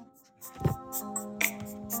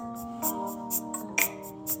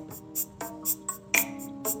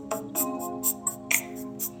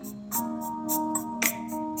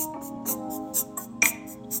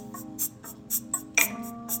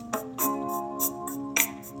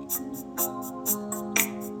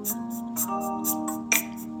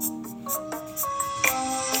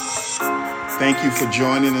Thank you for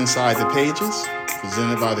joining Inside the Pages,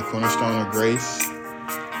 presented by the Cornerstone of Grace.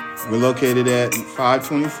 We're located at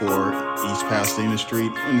 524 East Pasadena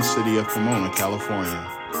Street in the city of Pomona,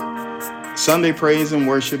 California. Sunday praise and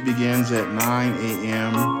worship begins at 9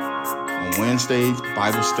 a.m. On Wednesdays,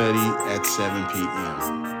 Bible study at 7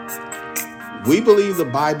 p.m. We believe the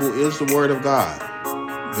Bible is the Word of God.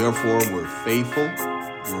 Therefore, we're faithful,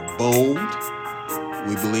 we're bold.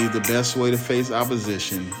 We believe the best way to face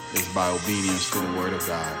opposition is by obedience to the Word of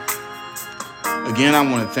God. Again, I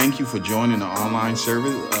want to thank you for joining the online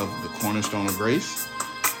service of the Cornerstone of Grace.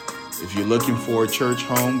 If you're looking for a church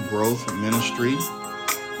home growth ministry,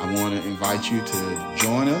 I want to invite you to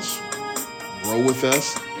join us, grow with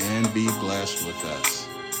us, and be blessed with us.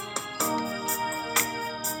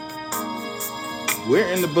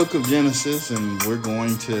 We're in the book of Genesis, and we're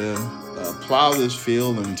going to plow this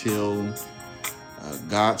field until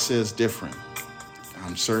God says different.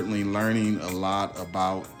 I'm certainly learning a lot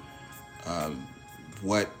about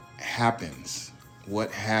what happens,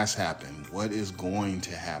 what has happened, what is going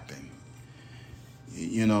to happen.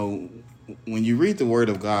 You know, when you read the Word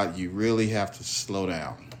of God, you really have to slow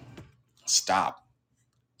down, stop,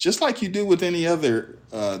 just like you do with any other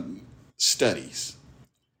studies.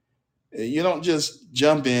 You don't just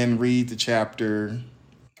jump in, read the chapter,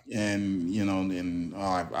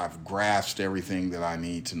 I've grasped everything that I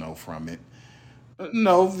need to know from it.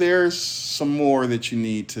 No, there's some more that you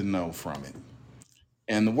need to know from it.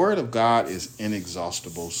 And the Word of God is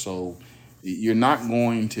inexhaustible. So you're not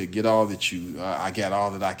going to get all that I get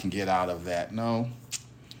all that I can get out of that. No,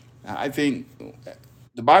 I think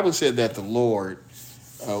the Bible said that the Lord,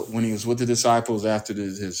 when he was with the disciples after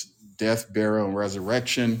his death, burial, and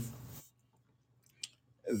resurrection,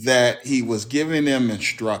 that he was giving them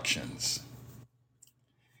instructions.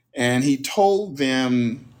 And he told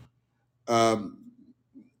them um,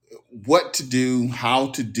 what to do, how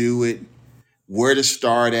to do it, where to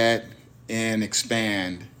start at, and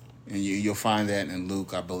expand. And you'll find that in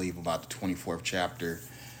Luke, I believe, about the 24th chapter.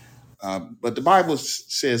 But the Bible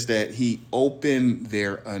says that he opened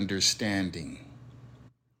their understanding.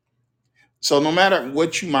 So no matter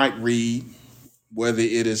what you might read, whether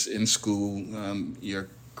it is in school, your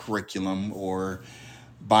curriculum, or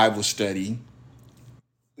Bible study,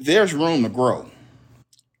 there's room to grow.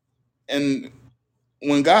 And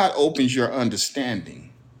when God opens your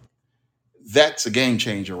understanding, that's a game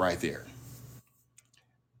changer right there.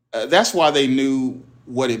 That's why they knew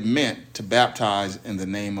what it meant to baptize in the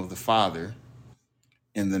name of the Father,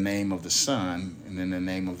 in the name of the Son, and in the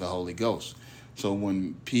name of the Holy Ghost. So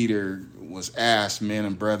when Peter was asked, men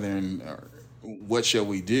and brethren, what shall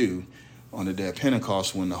we do on the day of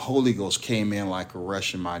Pentecost, when the Holy Ghost came in like a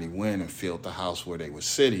rushing mighty wind and filled the house where they were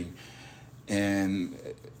sitting, and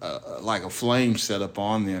like a flame set up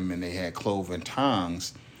on them, and they had cloven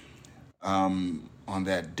tongues on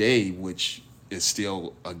that day, which is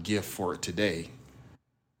still a gift for today.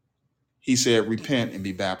 He said, repent and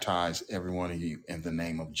be baptized, every one of you, in the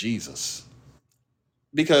name of Jesus.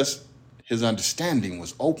 Because his understanding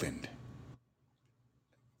was opened.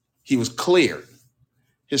 He was clear.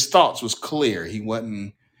 His thoughts was clear.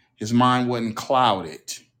 His mind wasn't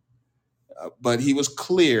clouded, but he was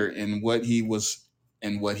clear in what he was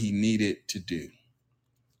and what he needed to do.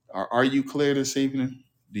 Are you clear this evening?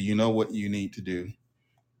 Do you know what you need to do?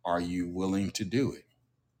 Are you willing to do it?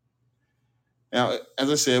 Now, as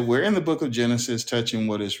I said, we're in the book of Genesis, touching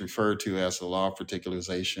what is referred to as the law of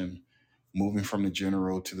particularization, moving from the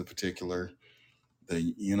general to the particular,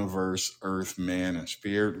 the universe, earth, man, and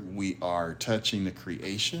spirit. We are touching the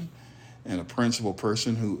creation and a principal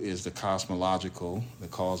person who is the cosmological, the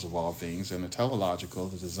cause of all things, and the teleological,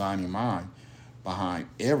 the designing mind behind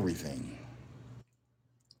everything.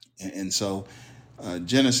 And so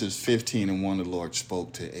Genesis 15 and 1, the Lord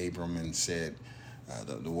spoke to Abram and said,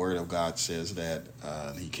 the word of God says that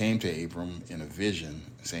he came to Abram in a vision,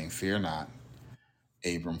 saying, fear not,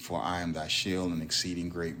 Abram, for I am thy shield and exceeding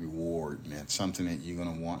great reward. And that's something that you're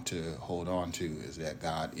going to want to hold on to, is that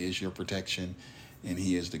God is your protection, and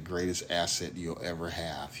he is the greatest asset you'll ever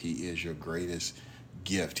have. He is your greatest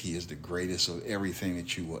gift. He is the greatest of everything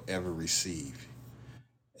that you will ever receive.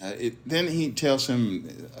 Then he tells him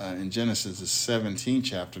in Genesis, the 17th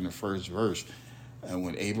chapter, in the first verse,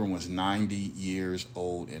 when Abram was 90 years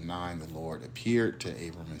old and 9, the Lord appeared to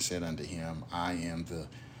Abram and said unto him, I am the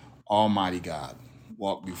Almighty God.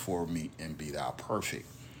 Walk before me and be thou perfect.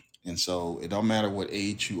 And so it don't matter what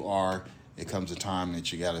age you are, it comes a time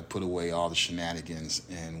that you got to put away all the shenanigans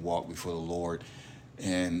and walk before the Lord.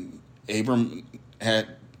 And Abram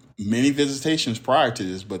had many visitations prior to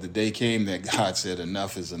this, but the day came that God said,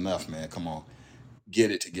 enough is enough, man. Come on, get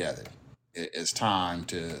it together. It's time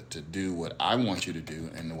to do what I want you to do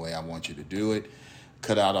and the way I want you to do it.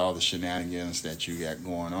 Cut out all the shenanigans that you got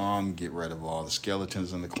going on. Get rid of all the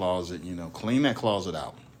skeletons in the closet. Clean that closet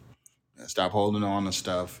out. Stop holding on to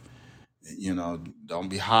stuff. Don't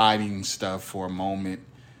be hiding stuff for a moment.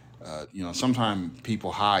 Sometimes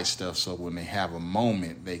people hide stuff so when they have a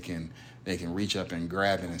moment, they can reach up and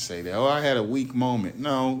grab it and say that, oh, I had a weak moment.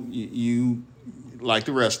 No, you like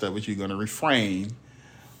the rest of it, you're going to refrain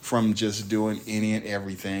from just doing any and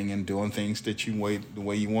everything and doing things that the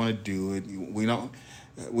way you want to do it.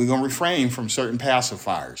 We're going to refrain from certain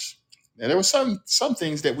pacifiers. And there were some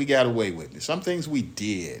things that we got away with. Some things we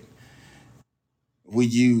did, we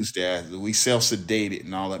used as we self sedated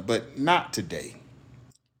and all that, but not today.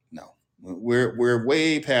 No, we're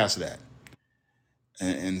way past that.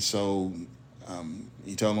 And so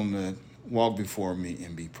he told them to walk before me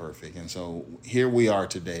and be perfect. And so here we are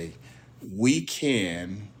today. We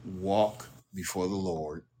can walk before the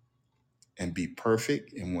Lord and be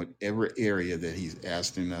perfect in whatever area that He's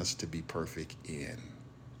asking us to be perfect in.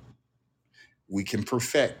 We can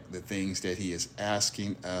perfect the things that He is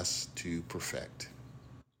asking us to perfect.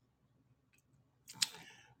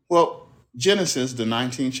 Well, Genesis, the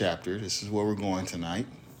 19th chapter, this is where we're going tonight.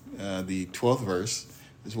 The 12th verse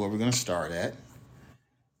is where we're going to start at.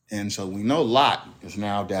 And so we know Lot is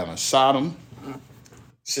now down in Sodom.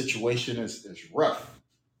 Situation is rough,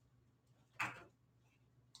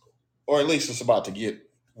 or at least it's about to get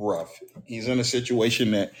rough. He's in a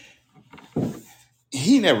situation that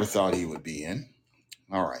he never thought he would be in.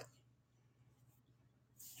 All right.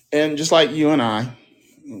 And just like you and I,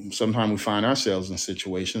 sometimes we find ourselves in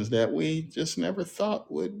situations that we just never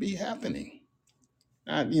thought would be happening.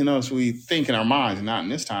 Not, as we think in our minds, not in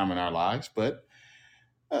this time in our lives, but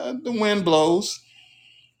the wind blows,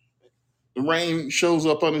 the rain shows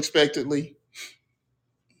up unexpectedly.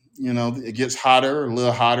 It gets hotter, a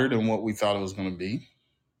little hotter than what we thought it was going to be.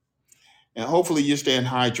 And hopefully you're staying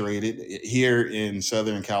hydrated here in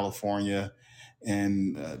Southern California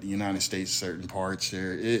and the United States, certain parts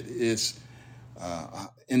there. It is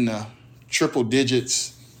in the triple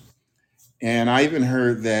digits. And I even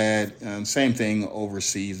heard that same thing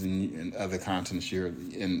overseas in other continents. Here,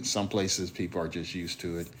 in some places, people are just used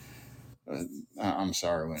to it. I'm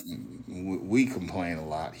sorry, we complain a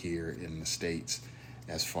lot here in the States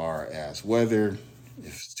as far as weather,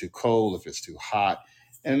 if it's too cold, if it's too hot.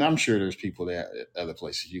 And I'm sure there's people there at other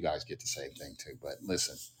places, you guys get the same thing too. But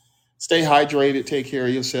listen, stay hydrated, take care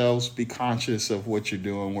of yourselves, be conscious of what you're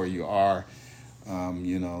doing, where you are,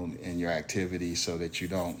 in your activity so that you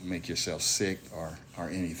don't make yourself sick or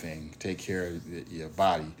anything. Take care of your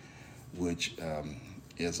body, which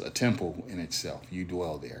is a temple in itself. You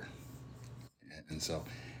dwell there. And so,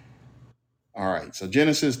 all right. So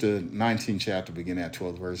Genesis, the 19th chapter, beginning at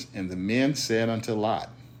 12th verse. And the men said unto Lot,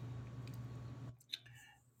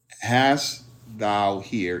 hast thou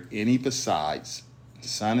here any besides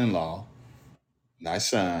son-in-law, thy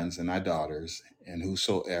sons and thy daughters, and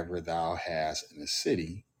whosoever thou hast in the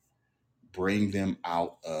city, bring them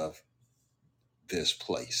out of this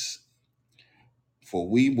place. For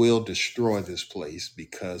we will destroy this place,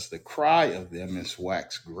 because the cry of them is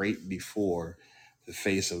waxed great before the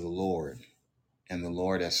face of the Lord, and the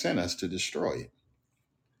Lord has sent us to destroy it.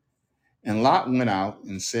 And Lot went out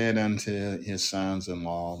and said unto his sons in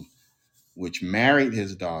law, which married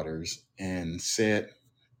his daughters, and said,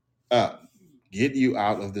 up, get you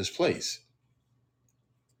out of this place,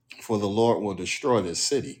 for the Lord will destroy this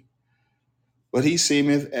city. But he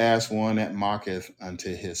seemeth as one that mocketh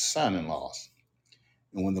unto his son in laws.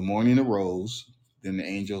 And when the morning arose, then the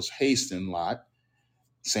angels hastened Lot,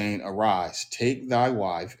 saying, arise, take thy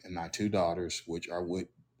wife and thy two daughters, which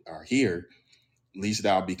are here, lest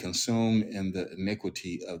thou be consumed in the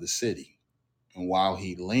iniquity of the city. And while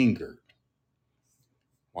he lingered,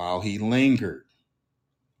 while he lingered,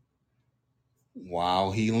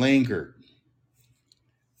 while he lingered,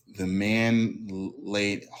 the man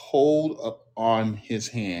laid hold upon his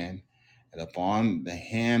hand, and upon the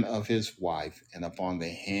hand of his wife, and upon the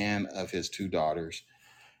hand of his two daughters,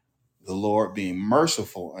 the Lord being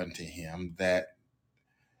merciful unto him,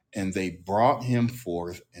 and they brought him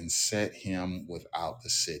forth and set him without the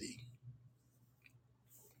city.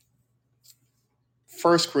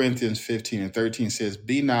 1 Corinthians 15 and 13 says,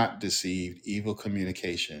 be not deceived, evil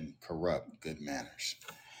communication corrupt good manners.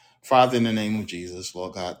 Father, in the name of Jesus,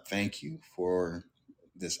 Lord God, thank you for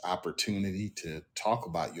this opportunity to talk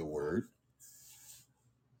about your word.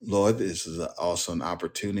 Lord, this is also an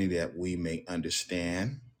opportunity that we may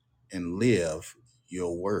understand and live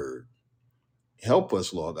your word. Help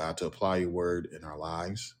us, Lord God, to apply your word in our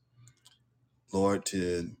lives. Lord,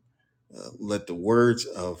 to Let the words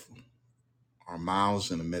of our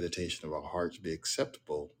mouths and the meditation of our hearts be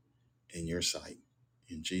acceptable in your sight.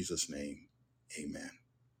 In Jesus' name, amen.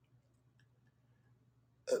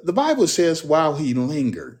 The Bible says, while he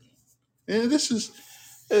lingered. And this is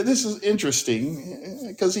interesting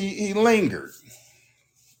because he lingered.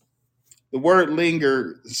 The word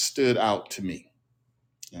linger stood out to me.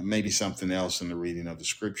 And maybe something else in the reading of the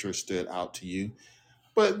scripture stood out to you.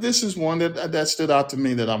 But this is one that stood out to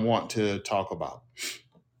me that I want to talk about.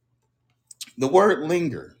 The word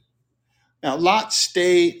linger. Now, Lot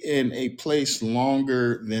stayed in a place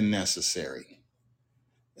longer than necessary.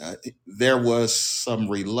 There was some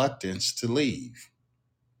reluctance to leave.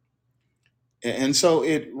 And so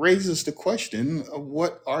it raises the question of,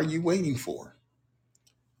 what are you waiting for?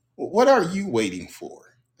 What are you waiting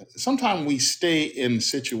for? Sometimes we stay in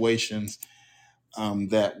situations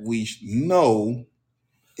that we know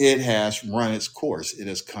it has run its course. It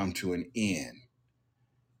has come to an end.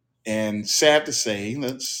 And sad to say,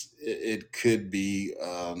 it could be.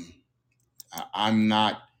 I'm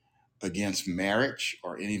not against marriage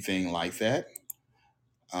or anything like that.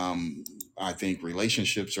 Um, I think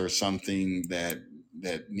relationships are something that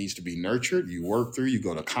needs to be nurtured. You work through. You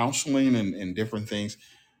go to counseling and different things.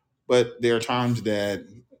 But there are times that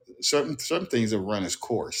certain things have run its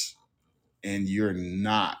course, and you're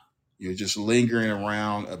not. You're just lingering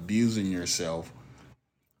around, abusing yourself,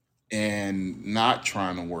 and not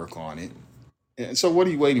trying to work on it. And so, what are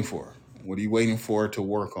you waiting for? What are you waiting for to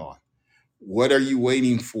work on? What are you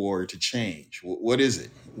waiting for to change? What is it?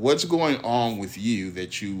 What's going on with you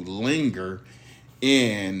that you linger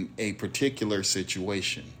in a particular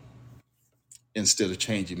situation instead of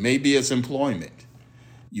changing? Maybe it's employment.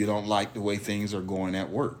 You don't like the way things are going at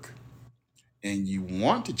work and you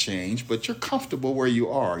want to change, but you're comfortable where you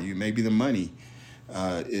are. Maybe the money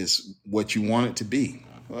is what you want it to be.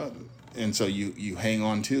 Well, and so you hang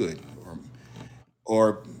on to it.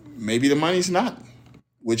 Or maybe the money's not,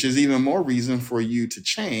 which is even more reason for you to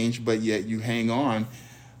change, but yet you hang on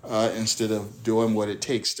instead of doing what it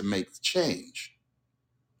takes to make the change.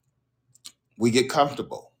 We get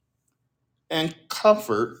comfortable, and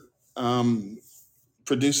comfort um,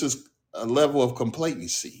 produces a level of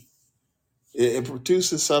complacency. It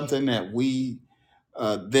produces something that we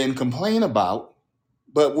then complain about,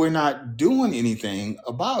 but we're not doing anything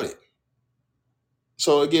about it.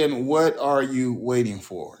 So, again, what are you waiting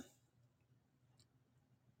for?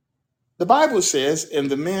 The Bible says, and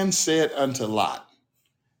the men said unto Lot,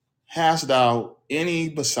 hast thou any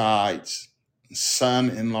besides son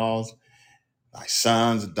in laws, thy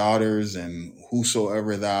sons, daughters, and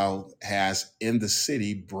whosoever thou hast in the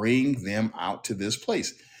city, bring them out to this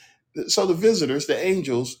place? So the visitors, the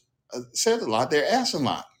angels, said to Lot, they're asking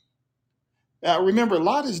Lot. Now remember,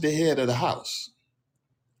 Lot is the head of the house,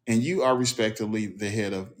 and you are respectively the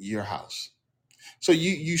head of your house. So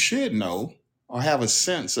you should know or have a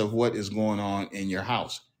sense of what is going on in your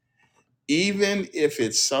house, even if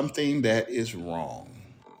it's something that is wrong.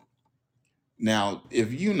 Now,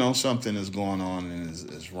 if you know something is going on and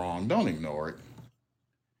is wrong, don't ignore it.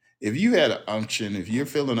 If you had an unction, if you're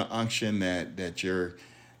feeling an unction that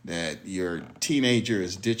your teenager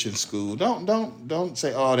is ditching school, don't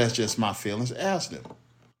say, "Oh, that's just my feelings." Ask them.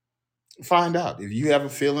 Find out if you have a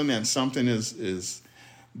feeling that something is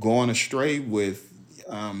going astray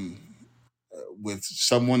um, with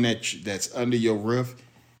someone that's under your roof.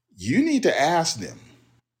 You need to ask them.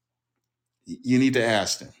 You need to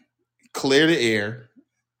ask them. Clear the air.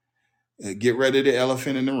 Get rid of the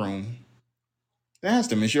elephant in the room. Ask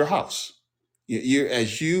them. It's your house. You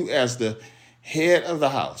as the head of the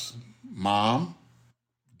house, mom,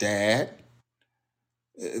 dad.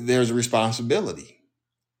 There's a responsibility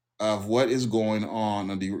of what is going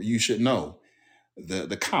on. You should know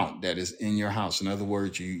the count that is in your house. In other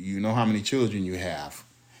words, you know how many children you have.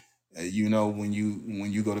 You know when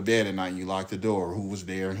you go to bed at night, you lock the door. Who was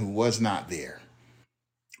there and who was not there,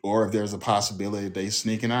 or if there's a possibility they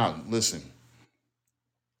sneaking out. Listen,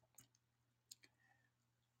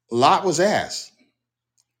 Lot was asked,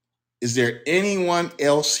 "Is there anyone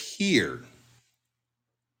else here?"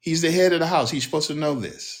 He's the head of the house. He's supposed to know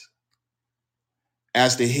this.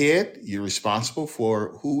 As the head, you're responsible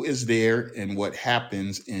for who is there and what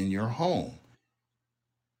happens in your home.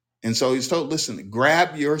 And so he's told, listen,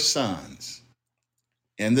 grab your sons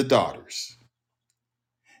and the daughters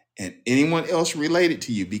and anyone else related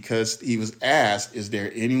to you, because he was asked, is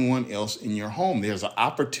there anyone else in your home? There's an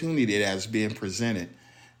opportunity that is being presented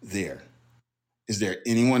there. Is there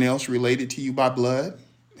anyone else related to you by blood?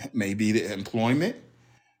 Maybe the employment,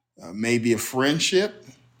 maybe a friendship,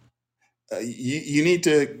 You need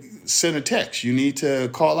to send a text. You need to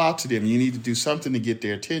call out to them. You need to do something to get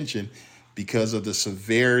their attention because of the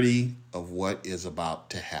severity of what is about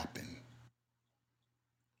to happen.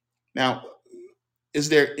 Now, is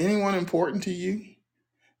there anyone important to you?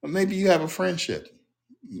 Maybe you have a friendship.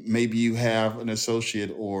 Maybe you have an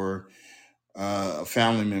associate or a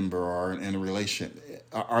family member or in a relationship.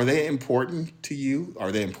 Are they important to you?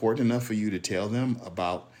 Are they important enough for you to tell them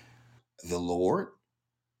about the Lord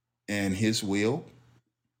and His will?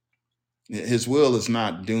 His will is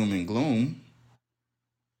not doom and gloom.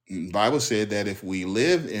 The Bible said that if we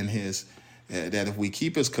live in His, that if we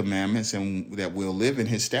keep His commandments and that we'll live in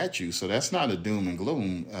His statutes. So that's not a doom and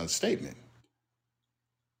gloom statement.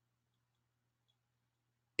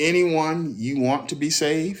 Anyone you want to be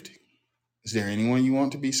saved? Is there anyone you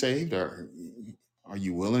want to be saved? Or are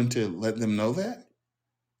you willing to let them know that?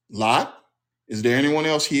 Lot? Is there anyone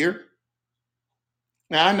else here?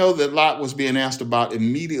 Now I know that Lot was being asked about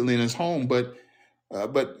immediately in his home, but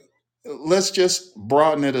let's just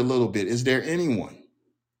broaden it a little bit. Is there anyone,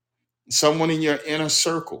 someone in your inner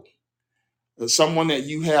circle, someone that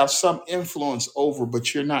you have some influence over,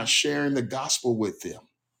 but you're not sharing the gospel with them?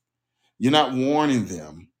 You're not warning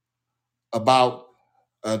them about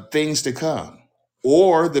things to come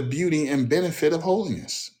or the beauty and benefit of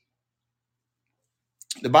holiness.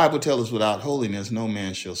 The Bible tells us without holiness, no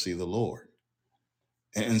man shall see the Lord.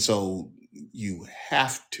 And so you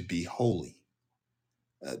have to be holy.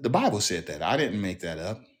 The Bible said that. I didn't make that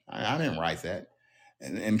up. I didn't write that.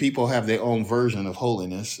 And people have their own version of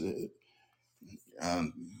holiness.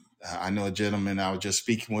 Um, I know a gentleman I was just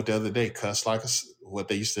speaking with the other day, cuss like what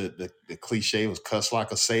they used to, the cliche was cuss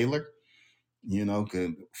like a sailor.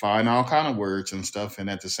 Could find all kind of words and stuff. And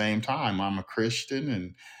at the same time, I'm a Christian,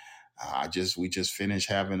 and we just finished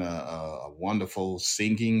having a wonderful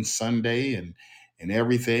singing Sunday and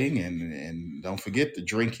everything, and don't forget the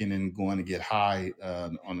drinking and going to get high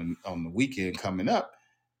on the weekend coming up.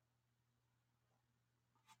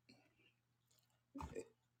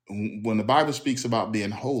 When the Bible speaks about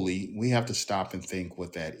being holy, we have to stop and think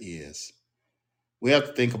what that is. We have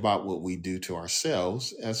to think about what we do to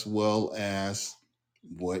ourselves as well as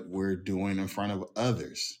what we're doing in front of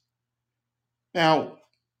others. Now,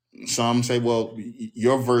 some say, well,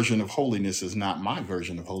 your version of holiness is not my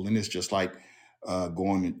version of holiness, just like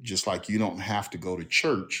you don't have to go to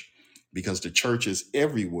church because the church is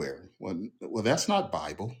everywhere. Well, that's not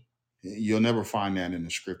Bible. You'll never find that in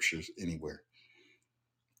the scriptures anywhere.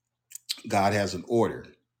 God has an order.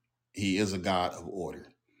 He is a God of order.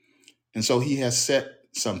 And so he has set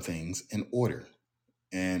some things in order,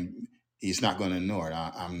 and he's not going to ignore it.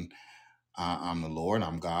 I'm the Lord,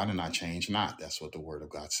 I'm God, and I change not. That's what the word of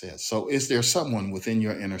God says. So is there someone within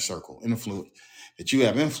your inner circle, influence, that you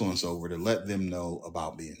have influence over to let them know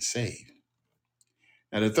about being saved?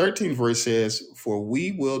 Now, the 13th verse says, for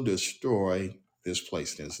we will destroy this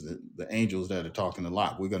place. There's the angels that are talking a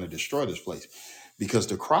lot. We're going to destroy this place because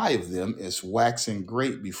the cry of them is waxing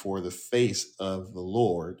great before the face of the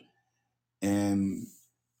Lord. And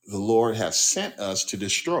the Lord has sent us to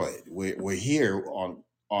destroy it. We're here on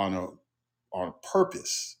a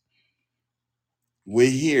purpose. We're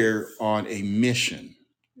here on a mission,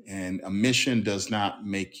 and a mission does not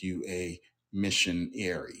make you a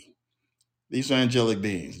missionary. These are angelic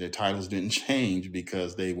beings. Their titles didn't change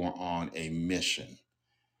because they were on a mission.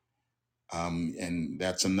 And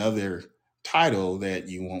that's another title that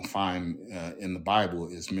you won't find in the Bible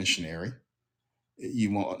is missionary.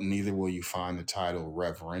 Neither will you find the title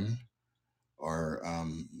reverend, or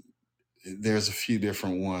there's a few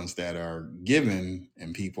different ones that are given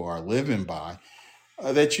and people are living by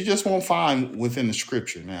that you just won't find within the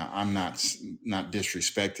scripture. Now, I'm not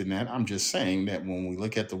disrespecting that. I'm just saying that when we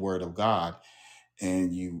look at the word of God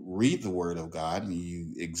and you read the word of God and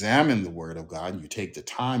you examine the word of God and you take the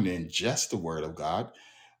time to ingest the word of God,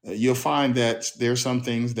 you'll find that there's some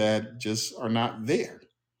things that just are not there.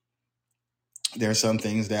 There are some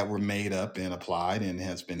things that were made up and applied and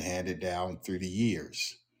has been handed down through the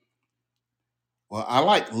years. Well, I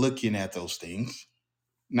like looking at those things,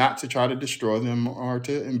 not to try to destroy them or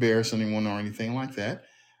to embarrass anyone or anything like that.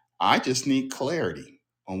 I just need clarity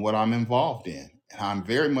on what I'm involved in. And I'm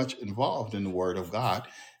very much involved in the Word of God,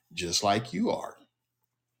 just like you are.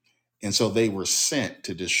 And so they were sent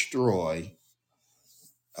to destroy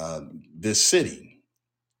this city.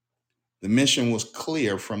 The mission was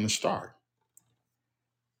clear from the start.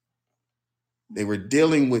 They were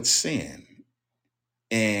dealing with sin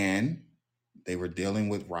and they were dealing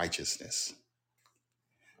with righteousness.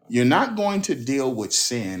 You're not going to deal with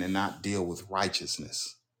sin and not deal with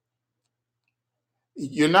righteousness.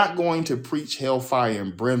 You're not going to preach hellfire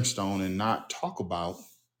and brimstone and not talk about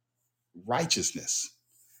righteousness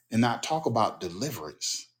and not talk about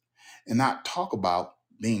deliverance and not talk about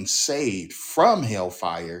being saved from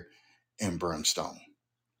hellfire and brimstone.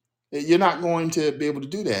 You're not going to be able to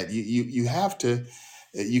do that. You have to.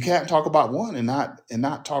 You can't talk about one and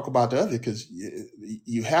not talk about the other, because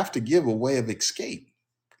you have to give a way of escape.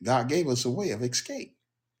 God gave us a way of escape.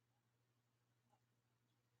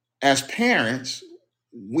 As parents,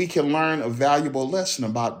 we can learn a valuable lesson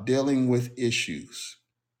about dealing with issues.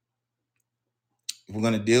 If we're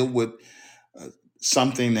going to deal with uh,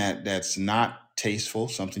 something that's not tasteful,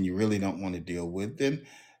 something you really don't want to deal with, then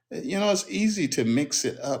it's easy to mix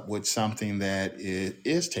it up with something that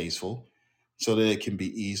is tasteful, so that it can be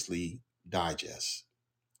easily digested.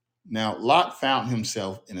 Now, Lot found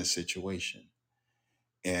himself in a situation,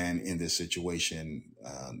 and in this situation,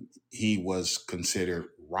 he was considered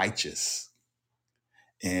righteous,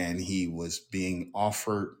 and he was being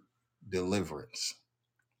offered deliverance.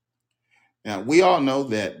 Now, we all know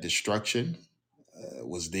that destruction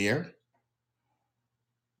was there,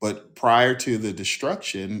 but prior to the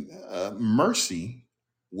destruction, mercy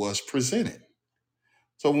was presented.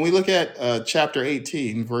 So when we look at chapter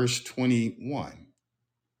 18, verse 21,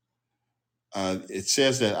 it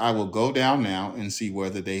says that I will go down now and see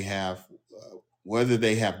whether they have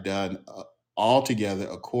done altogether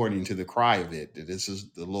according to the cry of it. This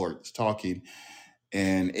is the Lord talking,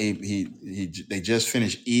 and they just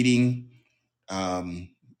finished eating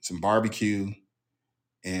some barbecue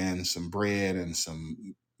and some bread and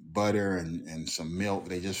some butter and some milk.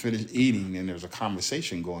 They just finished eating, and there's a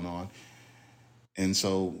conversation going on. And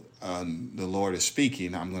so the Lord is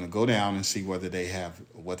speaking. I'm going to go down and see whether they have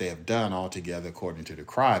what they have done altogether according to the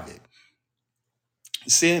cry of it.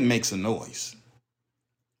 Sin makes a noise.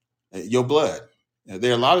 Your blood.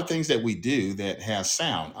 There are a lot of things that we do that have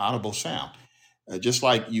sound, audible sound. Just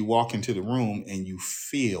like you walk into the room and you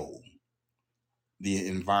feel the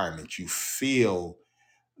environment, you feel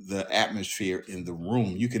the atmosphere in the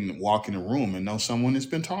room. You can walk in a room and know someone has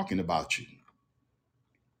been talking about you.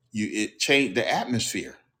 It changed the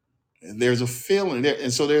atmosphere. There's a feeling there,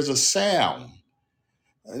 and so there's a sound.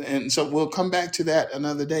 And so we'll come back to that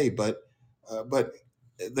another day. But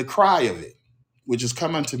the cry of it, which is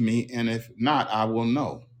come unto me, and if not, I will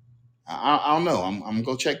know. I'll know. I'm gonna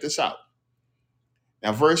go check this out.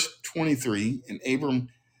 Now, verse 23, and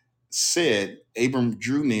Abram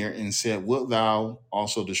drew near and said, wilt thou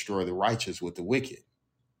also destroy the righteous with the wicked?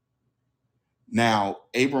 Now,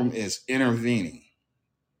 Abram is intervening.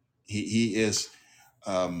 He is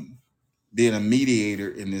being a mediator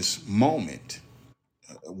in this moment.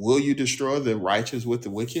 Will you destroy the righteous with the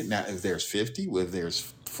wicked? Now, if there's 50, if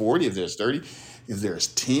there's 40, if there's 30, if there's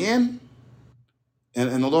 10,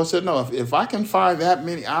 and the Lord said, no, if I can find that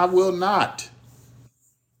many, I will not.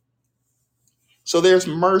 So there's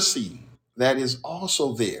mercy that is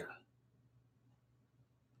also there.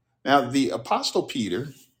 Now, the Apostle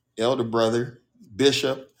Peter, elder brother,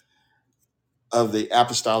 bishop of the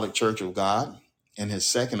Apostolic Church of God, in his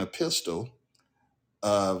second epistle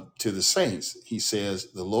to the saints, he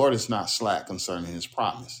says, the Lord is not slack concerning his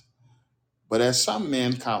promise, but as some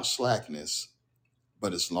men count slackness,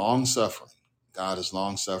 but it's long suffering. God is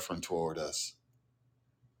long suffering toward us.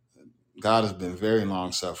 God has been very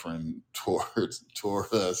long suffering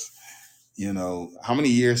toward us. How many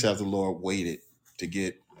years have the Lord waited to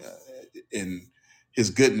get in his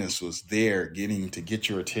goodness was there getting to get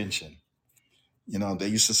your attention. They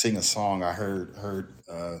used to sing a song. I heard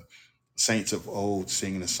saints of old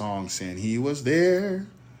singing a song saying, he was there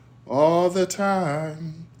all the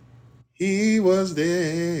time. He was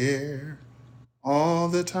there all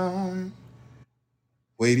the time,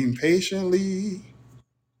 waiting patiently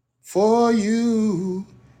for you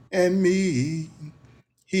and me.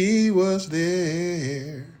 He was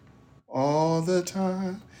there all the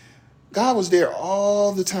time. God was there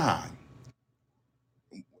all the time.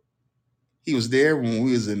 He was there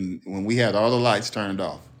when we had all the lights turned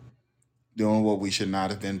off, doing what we should not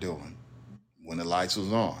have been doing. When the lights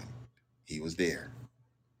was on, he was there.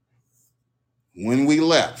 When we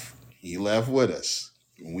left, he left with us.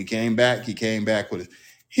 When we came back, he came back with us.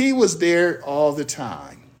 He was there all the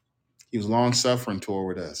time. He was long suffering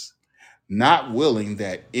toward us, not willing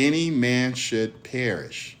that any man should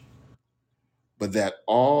perish, but that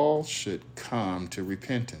all should come to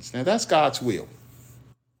repentance. Now that's God's will.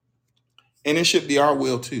 And it should be our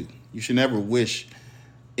will too. You should never wish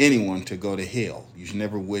anyone to go to hell. You should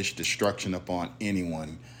never wish destruction upon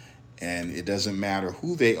anyone. And it doesn't matter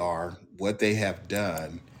who they are, what they have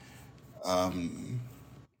done.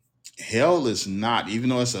 Hell is not, even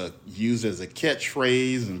though it's used as a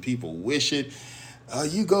catchphrase and people wish it.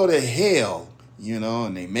 You go to hell,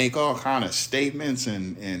 and they make all kind of statements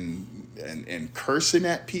and cursing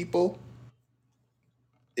at people.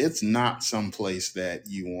 It's not someplace that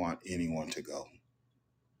you want anyone to go.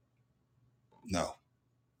 No,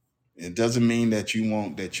 it doesn't mean that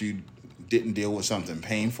you didn't deal with something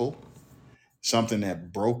painful, something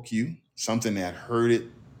that broke you, something that hurt it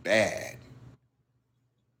bad.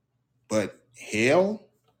 But hell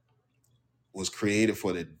was created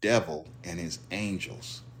for the devil and his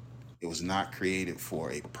angels. It was not created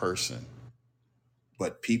for a person.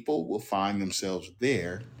 But people will find themselves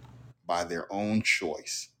there by their own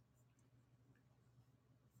choice.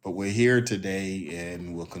 But we're here today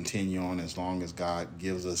and we'll continue on as long as God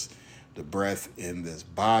gives us the breath in this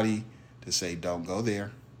body to say, don't go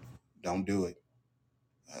there. Don't do it.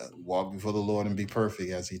 Walk before the Lord and be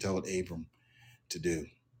perfect, as he told Abram to do.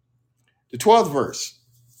 The 12th verse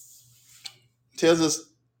tells us,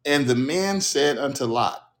 and the man said unto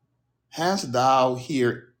Lot, hast thou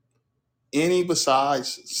here any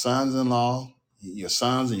besides sons-in-law, your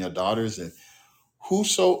sons and your daughters, and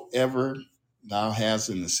whosoever thou hast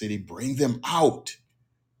in the city, bring them out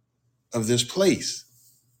of this place.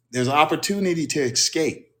 There's opportunity to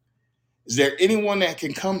escape. Is there anyone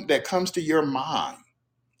that comes to your mind?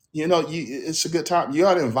 It's a good time. You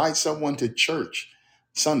ought to invite someone to church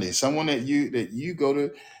Sunday, someone that you go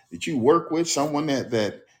to, that you work with, someone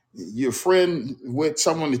that you're friend with,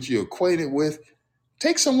 someone that you're acquainted with.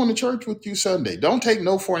 Take someone to church with you Sunday. Don't take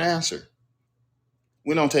no for an answer.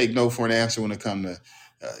 We don't take no for an answer when it comes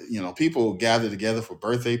to, people gather together for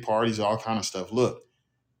birthday parties, all kind of stuff. Look,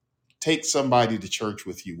 take somebody to church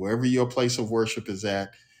with you, wherever your place of worship is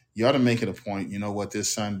at. You ought to make it a point. You know what?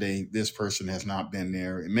 This Sunday, this person has not been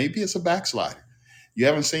there. And maybe it's a backslider. You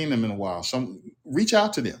haven't seen them in a while. Reach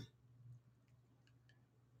out to them.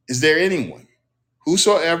 Is there anyone,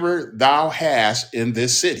 whosoever thou hast in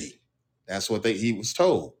this city? That's what he was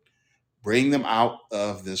told. Bring them out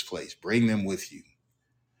of this place. Bring them with you.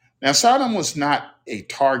 Now, Sodom was not a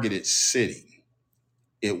targeted city.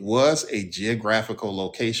 It was a geographical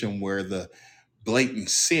location where the blatant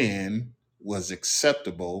sin was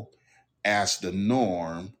acceptable as the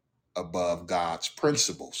norm above God's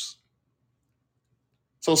principles.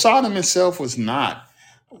 So Sodom itself was not,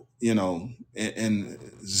 and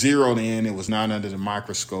zeroed in. It was not under the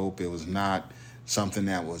microscope. It was not something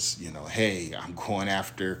that was, hey, I'm going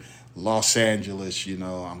after Los Angeles,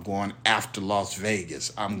 I'm going after Las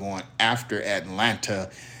Vegas, I'm going after Atlanta,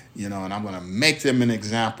 and I'm going to make them an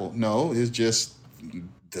example. No, it's just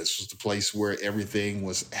this was the place where everything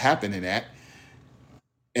was happening at.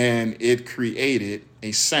 And it created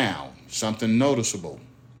a sound, something noticeable.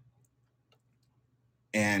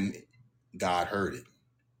 And God heard it.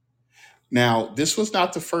 Now, this was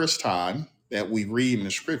not the first time that we read in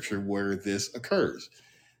the scripture where this occurs.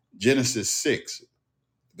 Genesis 6,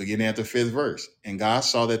 beginning at the 5th verse. And God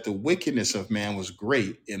saw that the wickedness of man was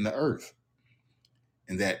great in the earth,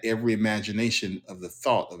 and that every imagination of the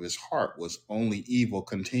thought of his heart was only evil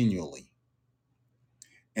continually.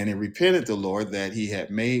 And it repented the Lord that he had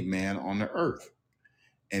made man on the earth,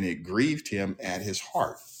 and it grieved him at his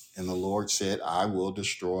heart. And the Lord said, I will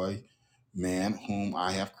destroy man whom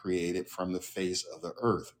I have created from the face of the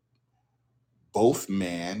earth, both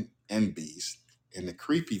man and beast, and the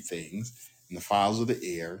creepy things, and the fowls of the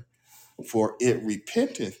air, for it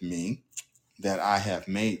repenteth me that I have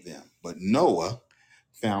made them. But Noah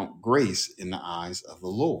found grace in the eyes of the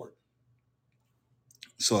Lord.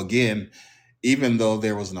 So again, even though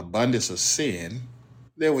there was an abundance of sin,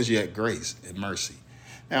 there was yet grace and mercy.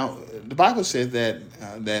 Now, the Bible said that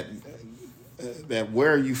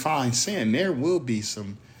where you find sin, there will be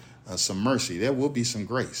some mercy. There will be some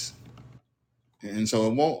grace, and so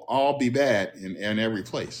it won't all be bad in every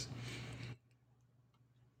place.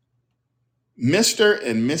 Mr.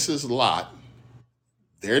 and Mrs. Lot,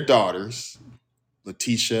 their daughters,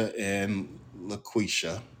 Letitia and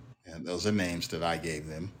LaQuisha, and those are names that I gave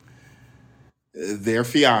them, their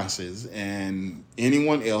fiancés, and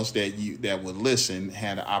anyone else that would listen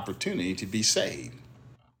had an opportunity to be saved.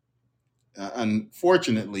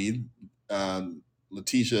 Unfortunately, uh,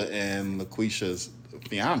 Letitia and LaQuisha's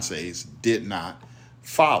fiancés did not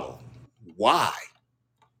follow. Why?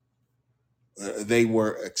 They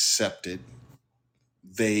were accepted.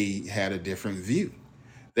 They had a different view.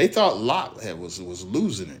 They thought Lot was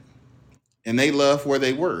losing it, and they loved where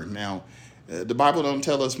they were. Now, the Bible don't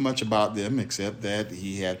tell us much about them except that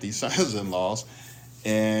he had these sons-in-laws,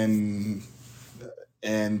 and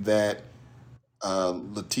that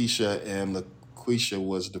Letitia and LaQuisha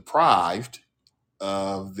was deprived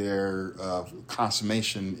of their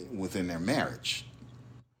consummation within their marriage.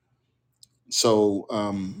 So,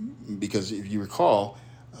 because if you recall,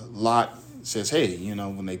 Lot says, "Hey,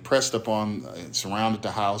 when they pressed upon, surrounded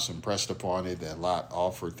the house and pressed upon it, that Lot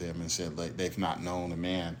offered them and said, like, they've not known a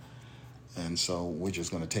man, and so we're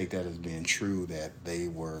just going to take that as being true that they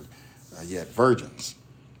were yet virgins."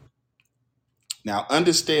 Now,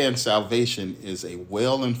 understand salvation is a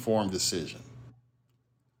well-informed decision.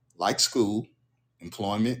 Like school,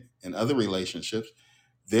 employment, and other relationships,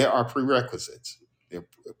 there are prerequisites. They're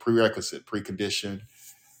prerequisite, precondition,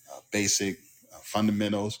 basic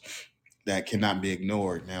fundamentals that cannot be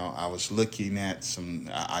ignored. Now, I was looking at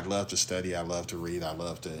I love to study, I love to read, I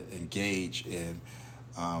love to engage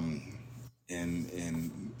um, in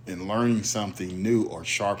learning something new or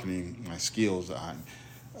sharpening my skills.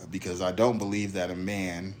 Because I don't believe that a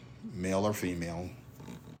man, male or female,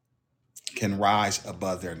 can rise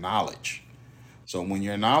above their knowledge. So when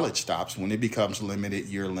your knowledge stops, when it becomes limited,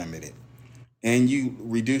 you're limited, and you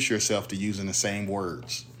reduce yourself to using the same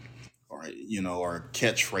words, or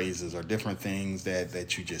catchphrases, or different things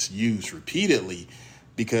that you just use repeatedly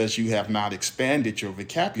because you have not expanded your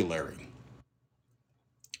vocabulary.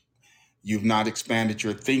 You've not expanded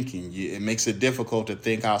your thinking. It makes it difficult to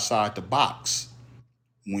think outside the box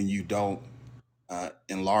when you don't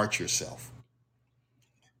enlarge yourself.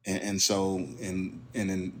 And so in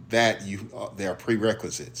that, there are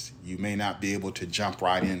prerequisites. You may not be able to jump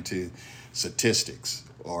right into statistics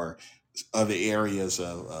or other areas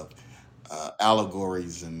of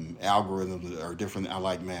allegories and algorithms that are different. I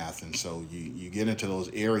like math, and so you get into those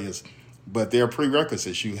areas, but there are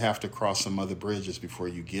prerequisites. You have to cross some other bridges before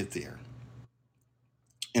you get there,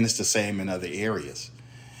 and it's the same in other areas.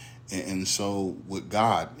 And so with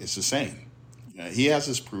God, it's the same. He has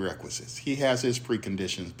his prerequisites. He has his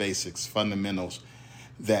preconditions, basics, fundamentals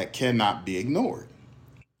that cannot be ignored.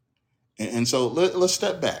 And so let's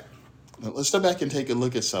step back. Let's step back and take a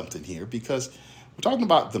look at something here, because we're talking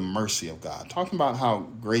about the mercy of God, talking about how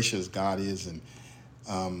gracious God is, and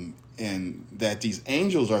that these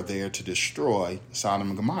angels are there to destroy Sodom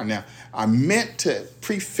and Gomorrah. Now, I meant to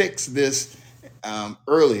prefix this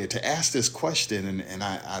earlier, to ask this question, and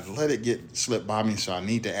I let it get slip by me, so I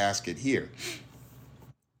need to ask it here.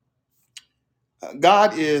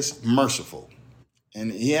 God is merciful,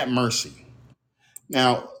 and he had mercy.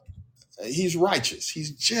 Now, he's righteous,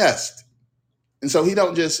 he's just, and so he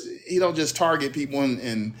don't just target people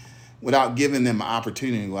and without giving them an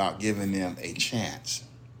opportunity, without giving them a chance.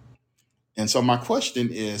 And so my question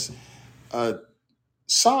is, uh,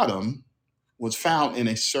 Sodom was found in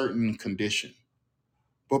a certain condition,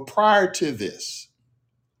 but prior to this,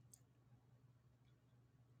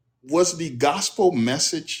 was the gospel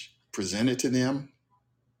message presented to them?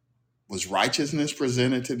 Was righteousness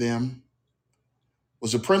presented to them?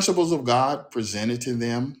 Was the principles of God presented to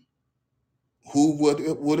them? Who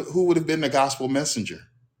would have been the gospel messenger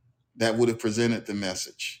that would have presented the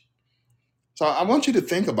message? So I want you to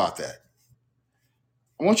think about that.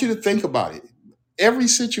 I want you to think about it. Every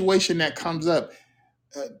situation that comes up,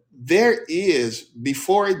 there is,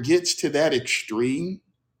 before it gets to that extreme,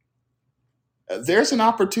 there's an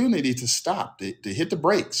opportunity to stop, to hit the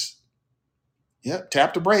brakes. Yep,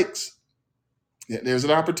 tap the brakes. Yeah, there's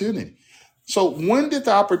an opportunity. So when did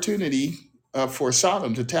the opportunity for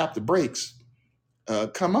Sodom to tap the brakes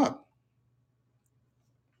come up?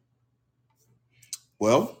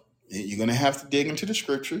 Well, you're going to have to dig into the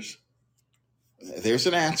scriptures. There's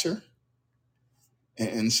an answer.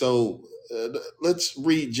 And so let's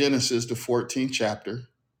read Genesis, the 14th chapter,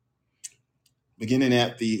 beginning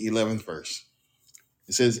at the 11th verse.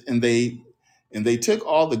 It says, and they took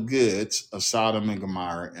all the goods of Sodom and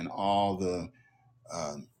Gomorrah and all the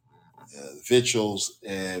uh, victuals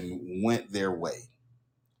and went their way.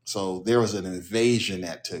 So there was an invasion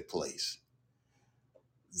that took place.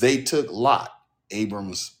 They took Lot,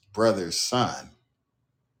 Abram's brother's son,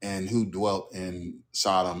 and who dwelt in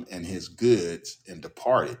Sodom, and his goods, and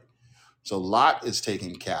departed. So Lot is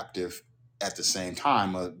taken captive at the same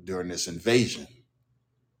time during this invasion.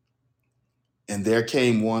 And there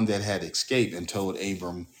came one that had escaped and told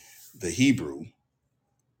Abram the Hebrew,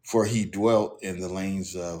 for he dwelt in the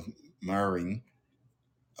lanes of Maring,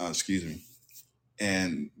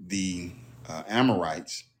 and the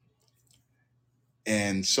Amorites.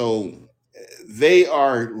 And so they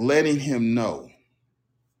are letting him know.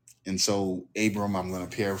 And so Abram, I'm going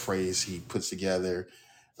to paraphrase, he puts together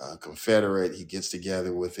a confederate, he gets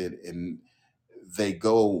together with it, and they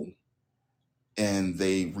go and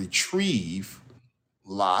they retrieve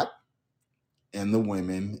Lot and the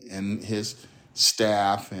women and his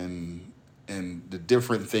staff and the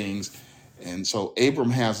different things. And so Abram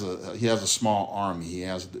has a small army. He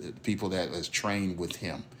has the people that is trained with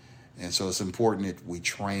him, and so it's important that we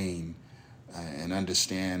train and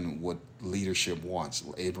understand what leadership wants.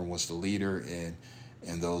 Abram was the leader,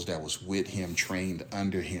 and those that was with him trained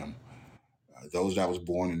under him. Those that was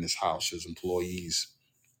born in his house, his employees,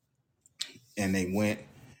 and they went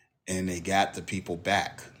and they got the people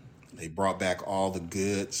back. They brought back all the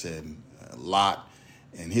goods and Lot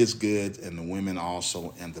and his goods and the women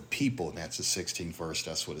also and the people. And that's the 16th verse.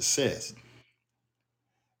 That's what it says.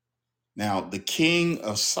 Now, the king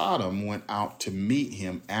of Sodom went out to meet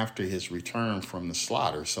him after his return from the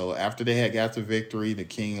slaughter. So after they had got the victory, the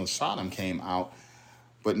king of Sodom came out.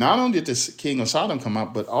 But not only did the king of Sodom come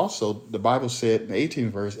out, but also the Bible said in the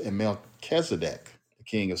 18th verse, and Melchizedek, the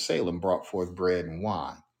king of Salem, brought forth bread and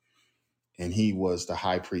wine. And he was the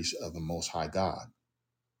high priest of the Most High God.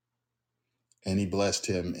 And he blessed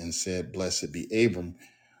him and said, Blessed be Abram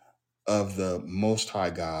of the Most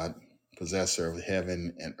High God, possessor of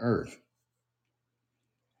heaven and earth.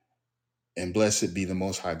 And blessed be the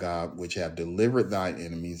Most High God, which have delivered thine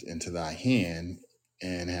enemies into thy hand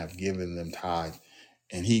and have given them tithes.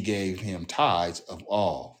 And he gave him tithes of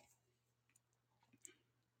all.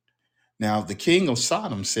 Now, the king of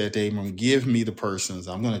Sodom said to Abram, Give me the persons.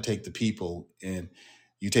 I'm going to take the people, and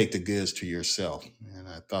you take the goods to yourself. And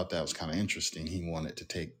I thought that was kind of interesting. He wanted to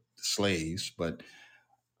take the slaves, but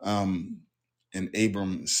and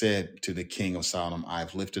Abram said to the king of Sodom,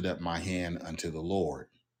 I've lifted up my hand unto the Lord,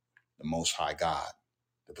 the Most High God,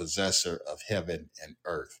 the possessor of heaven and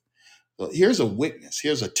earth. So here's a witness.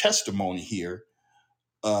 Here's a testimony here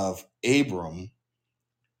of Abram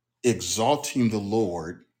exalting the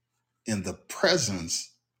Lord in the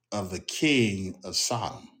presence of the king of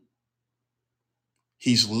Sodom.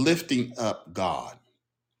 He's lifting up God.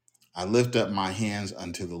 I lift up my hands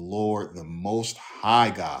unto the Lord, the Most High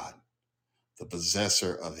God, the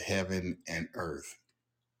possessor of heaven and earth.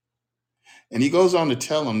 And he goes on to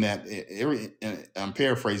tell him that, I'm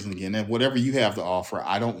paraphrasing again, that whatever you have to offer,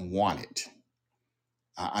 I don't want it.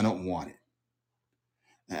 I don't want it.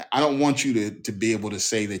 I don't want you to be able to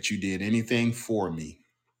say that you did anything for me,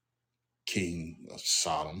 king of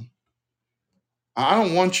Sodom. I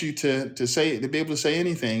don't want you to be able to say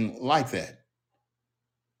anything like that.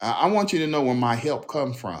 I want you to know where my help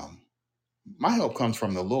comes from. My help comes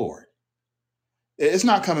from the Lord. It's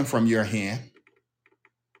not coming from your hand.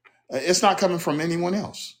 It's not coming from anyone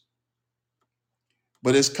else.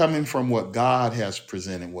 But it's coming from what God has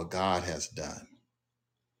presented, what God has done.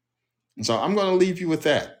 And so I'm going to leave you with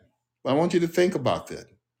that. But I want you to think about that.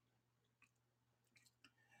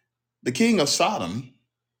 The king of Sodom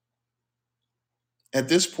at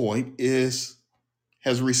this point has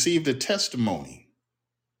received a testimony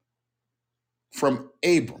from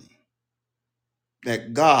Abram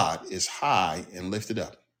that God is high and lifted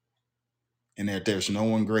up, and that there's no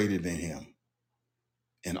one greater than him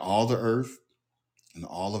in all the earth and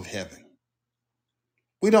all of heaven.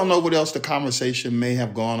 We don't know what else the conversation may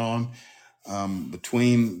have gone on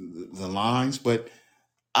between the lines, but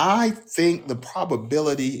I think the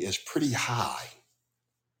probability is pretty high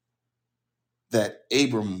that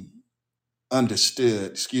Abram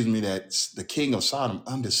understood, that the king of Sodom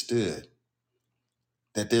understood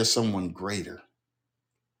that there's someone greater,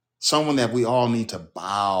 someone that we all need to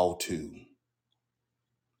bow to.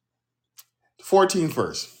 The 14th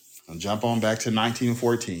verse, I'll jump on back to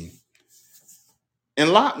 1914. And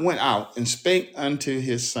Lot went out and spake unto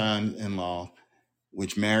his son-in-law,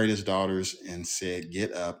 which married his daughters, and said,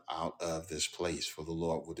 Get up out of this place, for the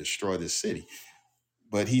Lord will destroy this city.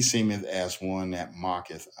 But he seemeth as one that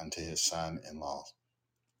mocketh unto his son-in-law.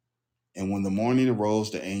 And when the morning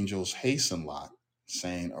arose, the angels hastened Lot,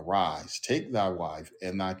 saying, Arise, take thy wife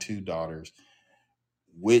and thy two daughters,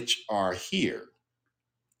 which are here,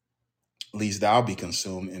 lest thou be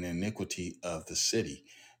consumed in iniquity of the city.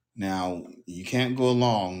 Now, you can't go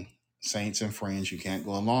along, saints and friends, you can't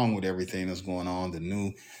go along with everything that's going on,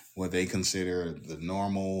 what they consider the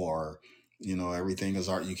normal, or, everything is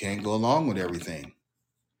art. You can't go along with everything.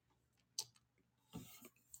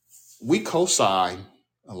 We co-sign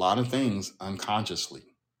a lot of things unconsciously.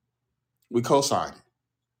 We co-sign it.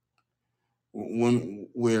 When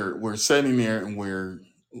we're sitting there and we're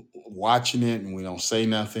watching it and we don't say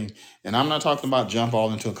nothing, and I'm not talking about jump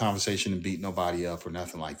all into a conversation and beat nobody up or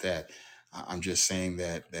nothing like that. I'm just saying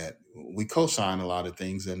that we co-sign a lot of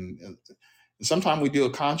things, and sometimes we do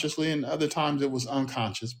it consciously, and other times it was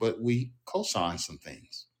unconscious, but we co-sign some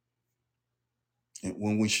things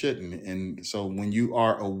when we shouldn't. And so when you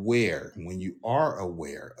are aware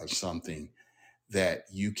of something that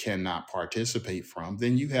you cannot participate from,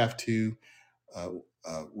 then you have to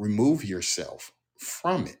uh, remove yourself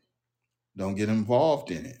from it. Don't get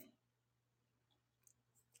involved in it,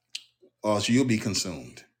 or else you'll be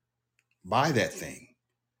consumed by that thing.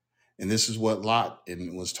 And this is what Lot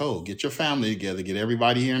was told: get your family together, get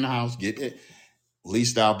everybody here in the house, get it.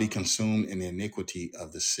 Least thou be consumed in the iniquity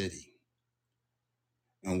of the city.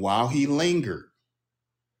 And while he lingered,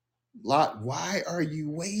 Lot, why are you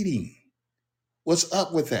waiting? What's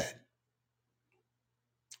up with that?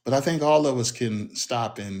 But I think all of us can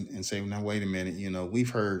stop and say, now wait a minute, we've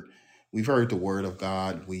heard the word of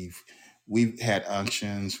God. We've had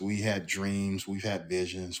unctions, we had dreams, we've had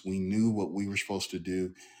visions. We knew what we were supposed to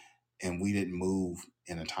do, and we didn't move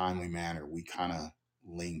in a timely manner. We kind of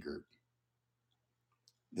lingered.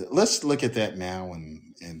 Let's look at that now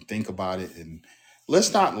and think about it. And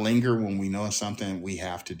let's not linger when we know it's something we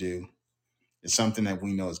have to do. It's something that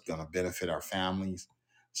we know is going to benefit our families,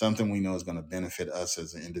 something we know is going to benefit us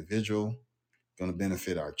as an individual, going to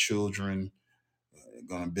benefit our children,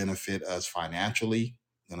 going to benefit us financially,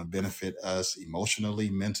 going to benefit us emotionally,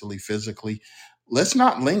 mentally, physically. Let's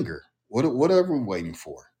not linger. What are we waiting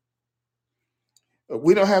for?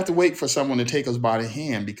 We don't have to wait for someone to take us by the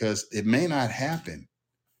hand, because it may not happen.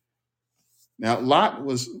 Now, Lot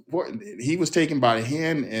he was taken by the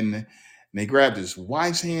hand, and they grabbed his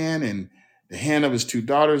wife's hand and the hand of his two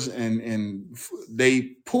daughters, and they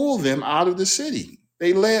pulled them out of the city.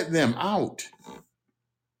 They led them out.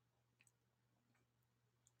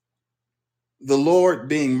 The Lord,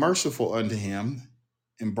 being merciful unto him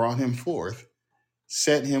and brought him forth,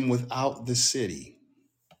 set him without the city.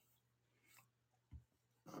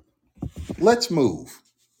 Let's move.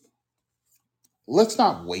 Let's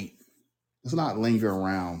not wait. Let's not linger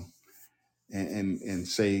around and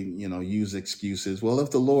say, use excuses. Well,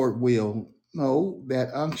 if the Lord will. No, that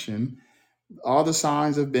unction, all the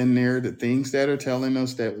signs have been there, the things that are telling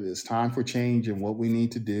us that it's time for change and what we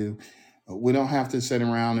need to do. We don't have to sit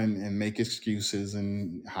around and make excuses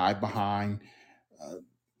and hide behind uh,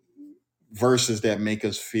 verses that make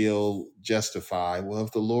us feel justified. Well,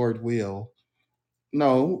 if the Lord will.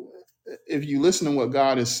 No, if you listen to what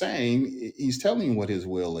God is saying, he's telling you what his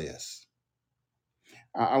will is.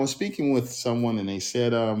 I was speaking with someone, and they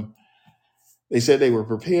said they were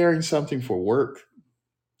preparing something for work,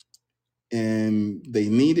 and they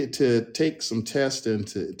needed to take some tests and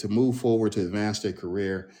to move forward to advance their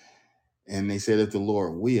career. And they said, if the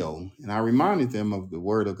Lord will. And I reminded them of the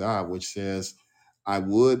word of God, which says, I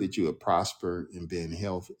would that you would prosper and be in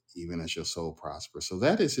health, even as your soul prospers. So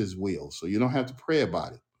that is his will. So you don't have to pray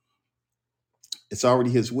about it. It's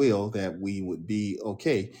already his will that we would be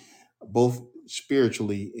okay, both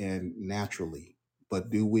spiritually and naturally.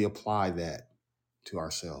 But do we apply that to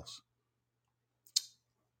ourselves?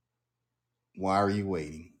 Why are you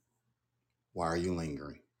waiting? Why are you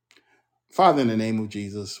lingering? Father, in the name of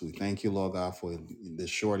Jesus, we thank you, Lord God, for this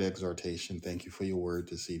short exhortation. Thank you for your word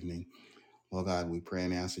this evening. Lord God, we pray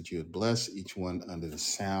and ask that you would bless each one under the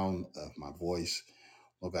sound of my voice.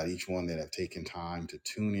 Lord God, each one that have taken time to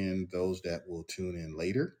tune in, those that will tune in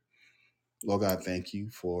later. Lord God, thank you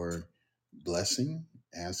for blessing.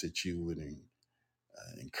 Ask that you would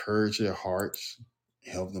encourage their hearts,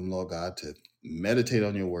 help them, Lord God, to meditate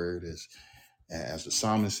on your word as the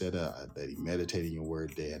psalmist said, that he meditated in your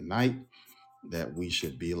word day and night, that we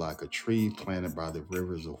should be like a tree planted by the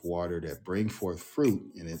rivers of water that bring forth fruit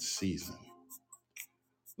in its season.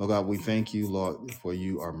 Lord God, we thank you, Lord, for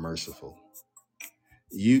you are merciful.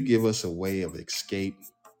 You give us a way of escape,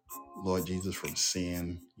 Lord Jesus, from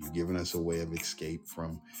sin. You've given us a way of escape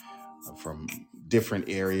from different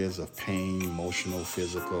areas of pain, emotional,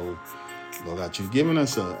 physical. Lord God, you've given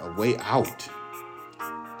us a way out.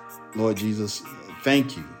 Lord Jesus,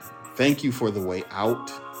 thank you. Thank you for the way out.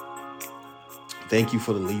 Thank you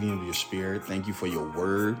for the leading of your spirit. Thank you for your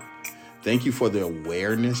word. Thank you for the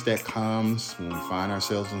awareness that comes when we find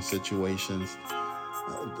ourselves in situations,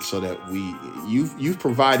 so that you've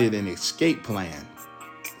provided an escape plan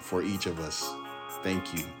for each of us.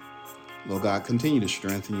 Thank you. Lord God, continue to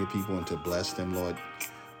strengthen your people and to bless them,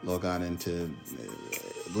 Lord God, and to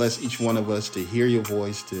bless each one of us to hear your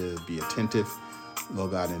voice, to be attentive,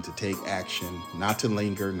 Lord God, and to take action, not to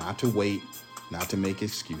linger, not to wait, not to make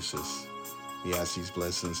excuses. We ask these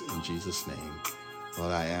blessings in Jesus' name.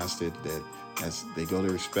 Lord, I ask that as they go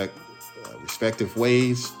to respective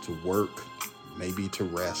ways to work, maybe to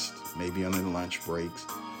rest, maybe on their lunch breaks,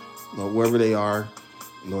 Lord, wherever they are,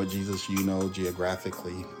 Lord Jesus, you know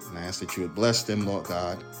geographically, and I ask that you would bless them, Lord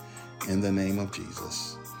God, in the name of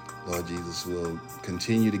Jesus. Lord Jesus, will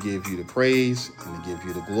continue to give you the praise and to give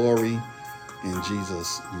you the glory in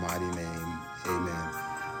Jesus' mighty name. Amen.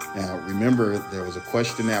 Now, remember, there was a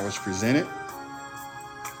question that was presented.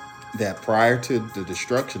 that prior to the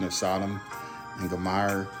destruction of Sodom and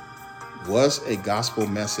Gomorrah was a gospel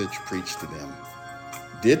message preached to them?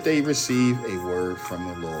 Did they receive a word from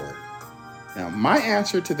the Lord? Now, my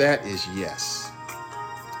answer to that is yes.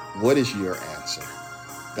 What is your answer?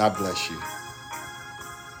 God bless you.